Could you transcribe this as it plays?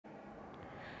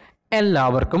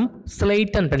എല്ലാവർക്കും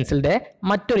slate and പെൻസിലിൻ്റെ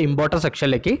മറ്റൊരു important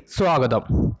സെക്ഷനിലേക്ക് സ്വാഗതം.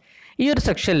 ഈ ഒരു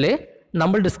സെക്ഷനിൽ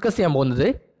നമ്മൾ ഡിസ്കസ് ചെയ്യാൻ പോകുന്നത്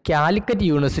Calicut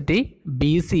university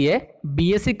BCA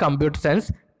BSc computer science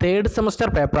 3rd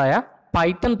semester പേപ്പറായ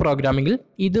Python പ്രോഗ്രാമിങ്ങിൽ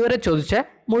ഇതുവരെ ചോദിച്ച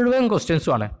മുഴുവൻ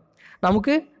ക്വസ്റ്റ്യൻസുമാണ്.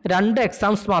 നമുക്ക് 2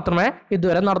 എക്സാംസ് മാത്രമേ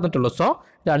ഇതുവരെ നടന്നിട്ടുള്ളൂ. സോ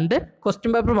 2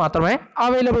 ക്വസ്റ്റ്യൻ പേപ്പർ മാത്രമേ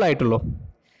അവൈലബിൾ ആയിട്ടുള്ളൂ.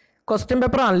 ക്വസ്റ്റ്യൻ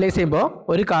പേപ്പർ അനലൈസ് ചെയ്യുമ്പോൾ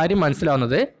ഒരു കാര്യം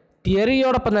മനസ്സിലാവുന്നത്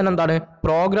തിയറിയോടൊപ്പം തന്നെ എന്താണ്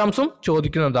പ്രോഗ്രാംസും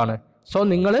ചോദിക്കുന്നതാണ്. സോ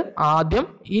നിങ്ങൾ ആദ്യം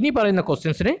ഇനി പറയുന്ന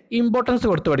ക്വസ്റ്റ്യൻസിന് ഇമ്പോർട്ടൻസ്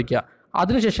കൊടുത്ത് പഠിക്കുക.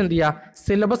 അതിനുശേഷം എന്ത് ചെയ്യുക,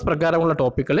 സിലബസ് പ്രകാരമുള്ള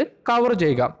ടോപ്പിക്കുകൾ കവർ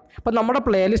ചെയ്യുക. അപ്പോൾ നമ്മുടെ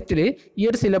പ്ലേലിസ്റ്റിൽ ഈ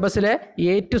ഒരു സിലബസിലെ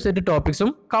A to Z ടോപ്പിക്സും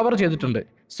കവർ ചെയ്തിട്ടുണ്ട്.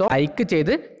 സോ ലൈക്ക്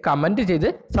ചെയ്ത് കമൻറ്റ് ചെയ്ത്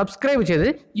സബ്സ്ക്രൈബ് ചെയ്ത്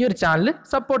ഈ ഒരു ചാനൽ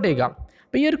സപ്പോർട്ട് ചെയ്യുക.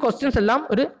 അപ്പോൾ ഈ ഒരു ക്വസ്റ്റ്യൻസ് എല്ലാം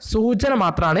ഒരു സൂചന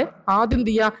മാത്രമാണ്. ആദ്യം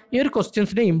എന്ത് ചെയ്യുക, ഈ ഒരു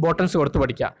ക്വസ്റ്റ്യൻസിന് ഇമ്പോർട്ടൻസ് കൊടുത്ത്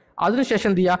പഠിക്കുക. അതിനുശേഷം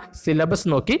എന്ത് ചെയ്യുക, സിലബസ്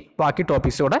നോക്കി ബാക്കി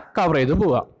ടോപ്പിക്സോടെ കവർ ചെയ്ത്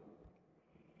പോവുക.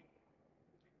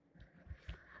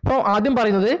 അപ്പോൾ ആദ്യം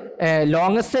പറയുന്നത്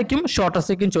ലോങ്ങസ്റ്റേക്കും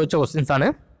ഷോർട്ടസ്റ്റേക്കും ചോദിച്ച ക്വസ്റ്റ്യൻസ് ആണ്.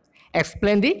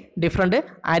 Explain the different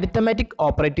arithmetic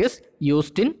operators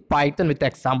used in Python with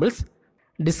examples.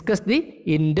 Discuss the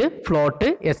ഇൻറ്റ്, float,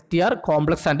 str,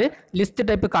 complex and list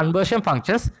type conversion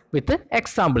functions with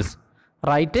examples.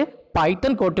 Right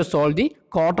Python code to solve the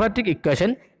quadratic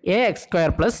equation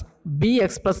ax² plus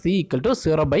bx plus c equal to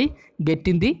 0 by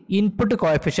getting the input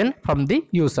coefficient from the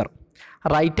user.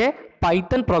 Write a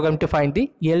Python program to find the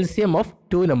LCM of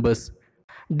two numbers.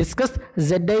 Discuss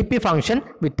ZIP function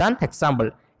with an example.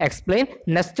 Explain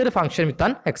nested function with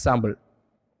an example.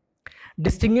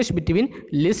 Distinguish between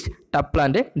list, tuple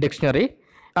and dictionary.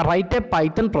 Write a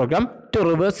Python program to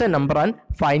reverse a number and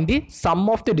find the sum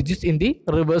of the digits in the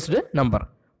reversed number.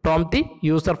 Prompt the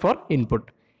user for input.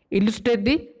 Illustrate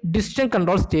the decision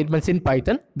control statements in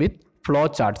Python with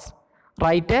flowcharts.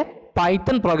 Write a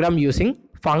Python program using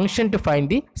function to find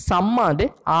the sum and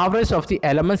average of the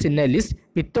elements in a list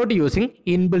without using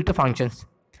inbuilt functions.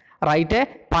 Write a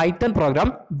Python program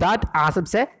that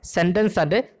accepts a sentence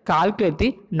and calculate the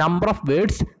number of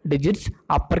words, digits,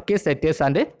 uppercase letters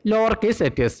and lowercase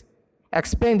letters.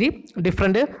 Explain the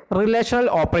different relational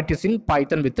operators in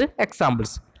Python with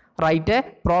examples. Write a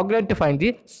program to find the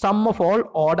sum of all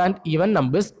odd and even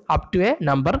numbers up to a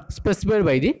number specified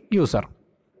by the user.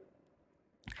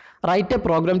 Write a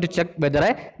program to check whether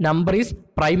a number is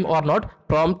prime or not.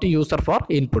 Prompt user for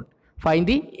input. Find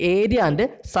the area and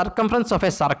circumference of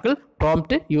a circle.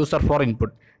 Prompt user for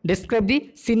input. Describe the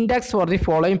syntax for the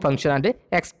following function and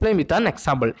explain with an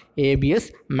example. ABS,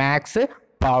 max,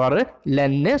 power,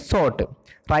 len, sort.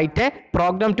 Write a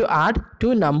program to add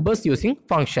two numbers using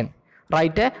function.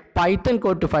 Write a Python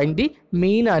code to find the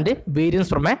mean and variance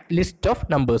from a list of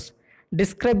numbers.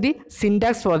 Describe the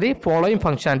syntax for the following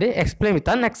function and explain with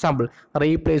an example.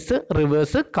 Replace,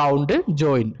 reverse, count,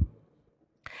 join.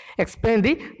 Explain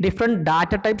the different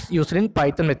data types used in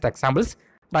Python with examples.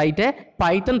 Write a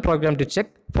Python program to check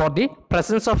for the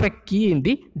presence of a key in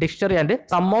the dictionary and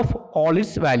sum of all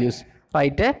its values.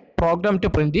 Write a program to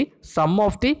print the sum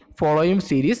of the following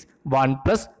series 1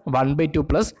 plus 1 by 2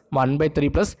 plus 1 by 3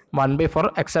 plus 1 by 4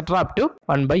 etc. up to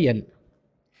 1 by n.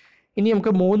 ഇനി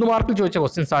നമുക്ക് 3 മാർക്കിൽ ചോദിച്ച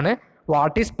questions ആണ്.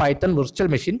 What is Python virtual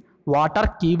machine? What are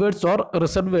keywords or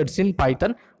reserve words in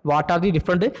Python? What are the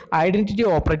different identity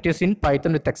operators in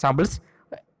Python with examples?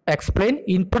 Explain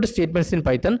input statements in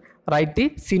Python. Write the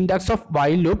syntax of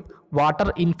while loop. What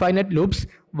are infinite loops?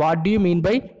 What do you mean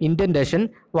by indentation?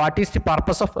 What is the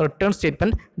purpose of return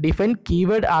statement? Define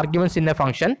keyword arguments in a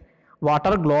function. What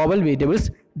are global variables?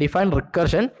 Define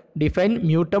recursion. Define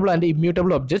mutable and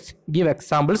immutable objects. Give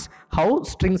examples. How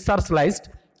strings are sliced.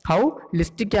 How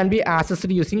list can be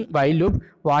accessed using while loop.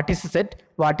 What is a set?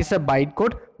 What is a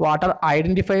bytecode? What are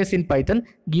identifiers in Python?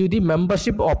 Give the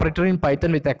membership operator in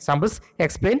Python with examples.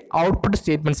 Explain output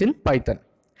statements in Python.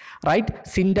 Write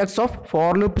syntax of for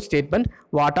loop statement.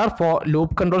 What are for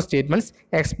loop control statements?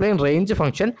 Explain range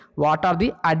function. What are the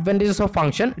advantages of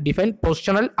function? Define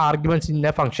positional arguments in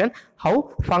a function. How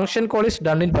function call is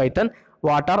done in Python.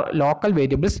 What are local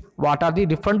variables? What are the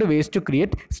different ways to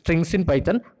create strings in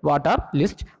Python? What are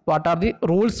lists? What are the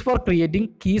rules for creating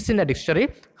keys in a dictionary?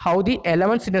 How the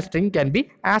elements in a string can be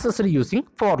accessed using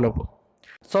for loop.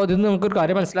 So ഇതിൽ നിന്ന് നമുക്കൊരു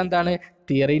കാര്യം മനസ്സിലാന്താണ്,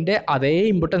 തിയറിൻ്റെ അതേ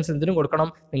importance എന്തിനും കൊടുക്കണം,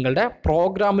 നിങ്ങളുടെ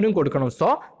പ്രോഗ്രാമിനും കൊടുക്കണം. So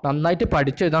നന്നായിട്ട്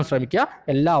പഠിച്ചെഴുതാൻ ശ്രമിക്കുക.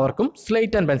 എല്ലാവർക്കും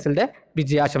സ്ലേറ്റ് ആൻഡ് പെൻസിലിൻ്റെ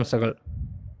വിജയാശംസകൾ.